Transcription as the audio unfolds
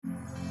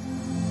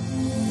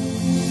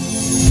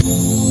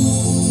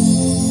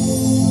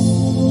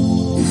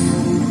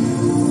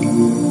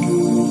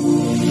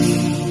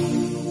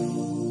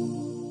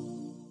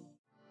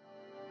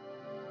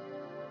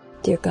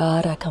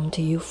God, I come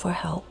to you for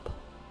help,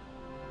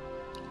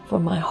 for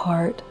my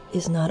heart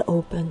is not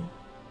open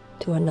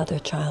to another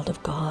child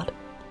of God.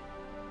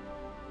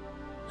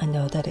 I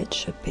know that it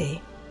should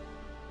be.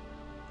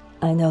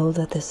 I know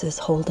that this is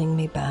holding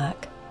me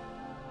back.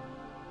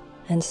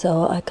 And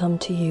so I come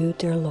to you,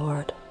 dear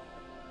Lord.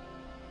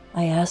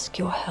 I ask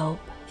your help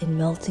in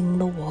melting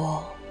the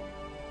wall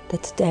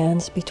that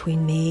stands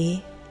between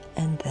me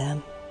and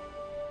them.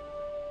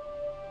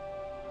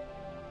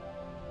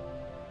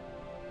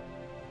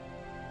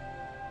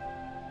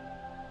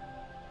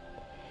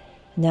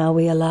 Now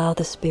we allow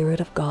the Spirit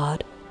of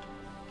God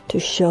to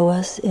show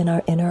us in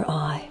our inner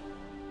eye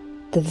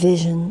the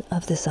vision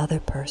of this other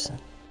person.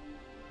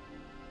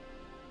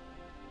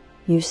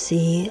 You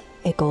see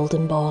a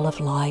golden ball of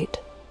light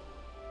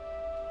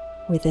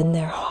within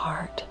their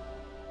heart,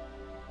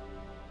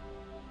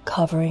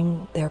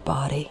 covering their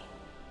body,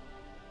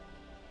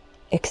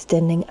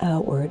 extending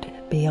outward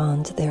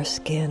beyond their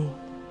skin.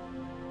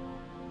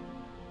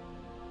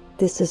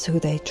 This is who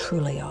they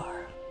truly are.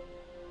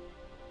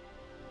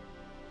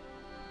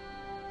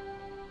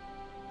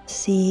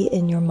 See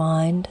in your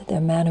mind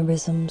their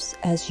mannerisms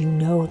as you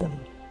know them.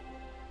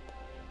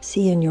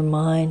 See in your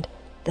mind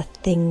the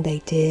thing they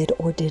did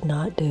or did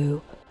not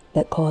do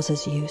that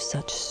causes you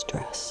such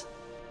stress.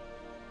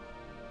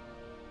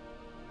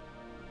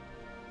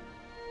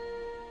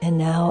 And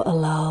now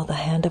allow the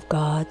hand of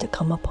God to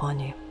come upon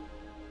you,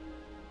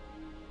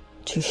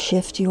 to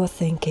shift your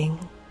thinking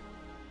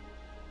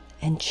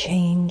and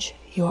change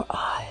your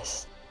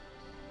eyes.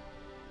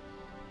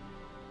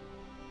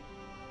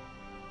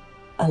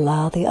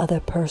 Allow the other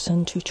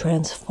person to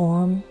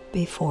transform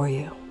before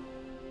you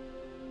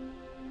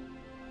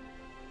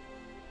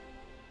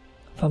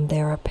from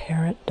their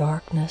apparent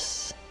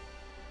darkness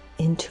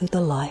into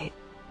the light,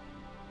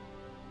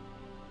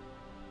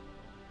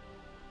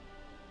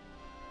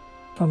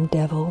 from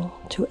devil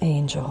to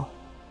angel,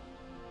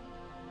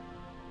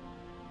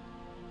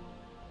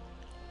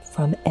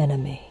 from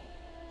enemy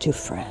to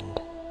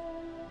friend.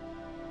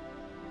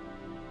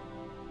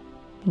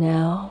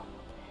 Now,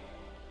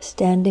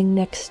 standing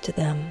next to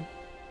them,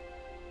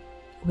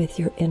 with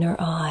your inner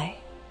eye,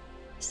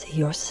 see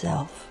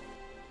yourself.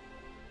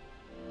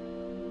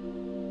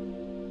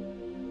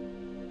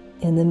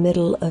 In the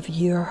middle of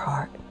your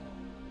heart,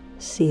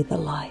 see the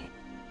light.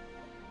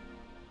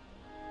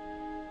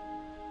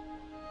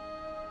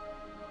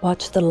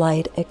 Watch the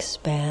light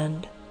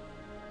expand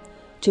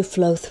to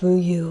flow through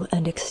you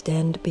and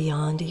extend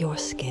beyond your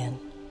skin.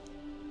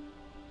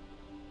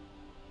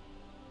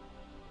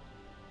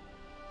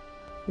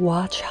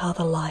 Watch how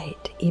the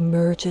light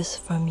emerges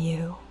from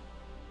you.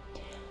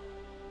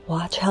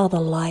 Watch how the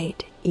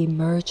light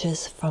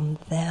emerges from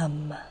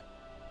them.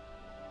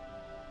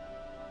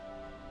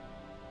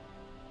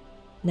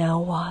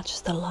 Now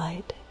watch the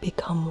light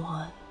become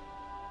one.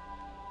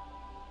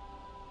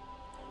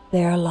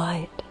 Their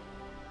light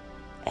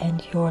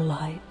and your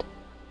light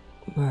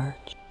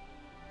merge.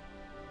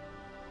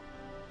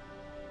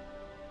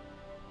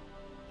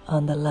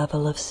 On the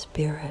level of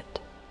spirit,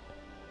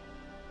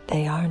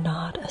 they are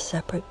not a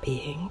separate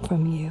being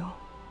from you.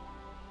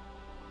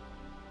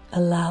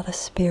 Allow the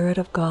Spirit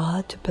of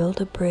God to build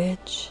a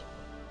bridge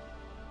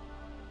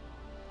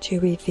to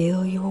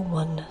reveal your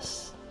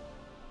oneness.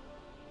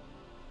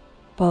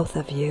 Both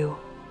of you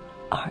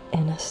are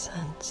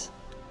innocence.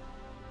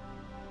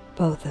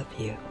 Both of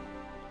you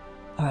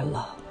are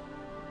love.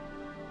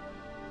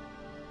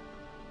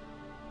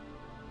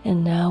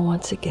 And now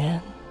once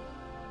again,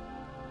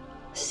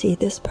 see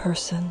this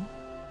person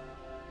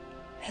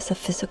as a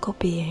physical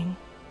being.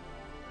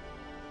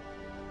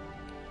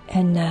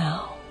 And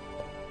now,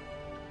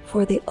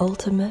 for the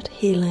ultimate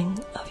healing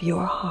of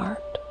your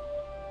heart,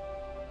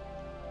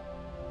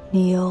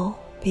 kneel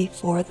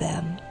before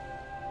them.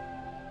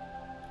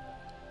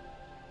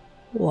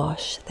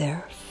 Wash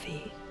their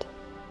feet.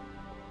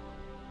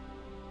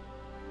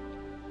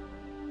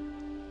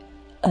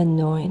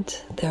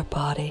 Anoint their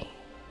body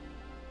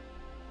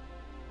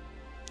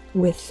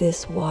with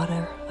this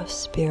water of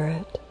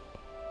spirit,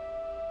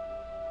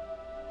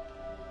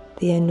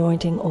 the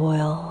anointing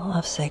oil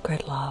of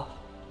sacred love.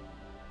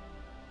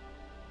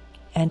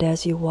 And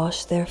as you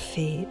wash their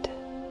feet,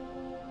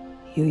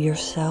 you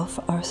yourself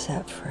are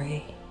set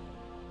free.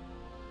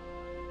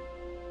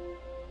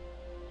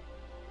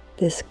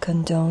 This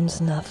condones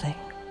nothing.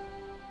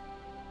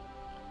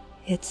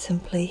 It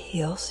simply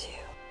heals you.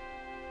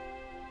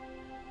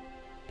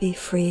 Be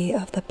free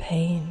of the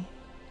pain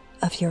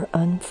of your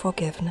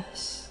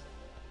unforgiveness.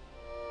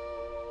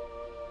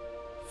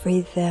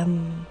 Free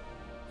them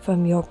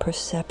from your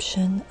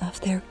perception of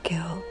their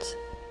guilt,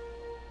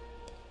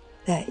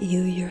 that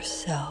you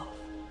yourself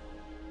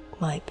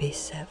might be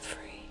set free.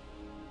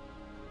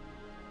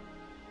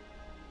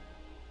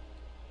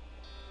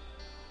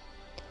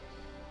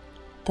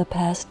 The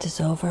past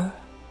is over.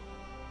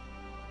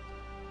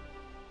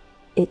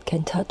 It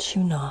can touch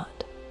you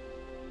not.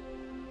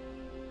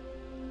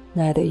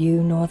 Neither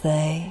you nor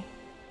they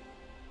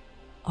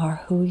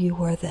are who you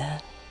were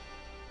then.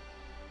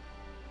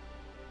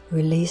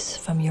 Release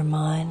from your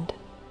mind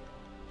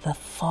the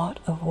thought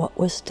of what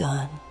was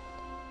done,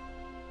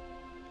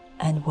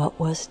 and what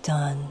was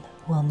done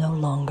will no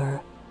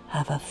longer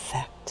have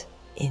effect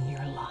in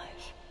your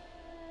life.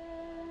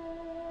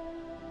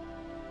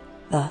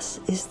 Thus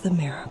is the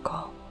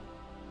miracle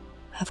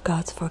of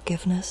God's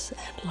forgiveness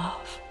and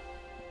love.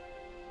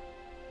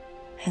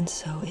 And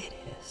so it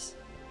is.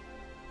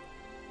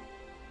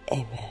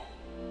 Amen.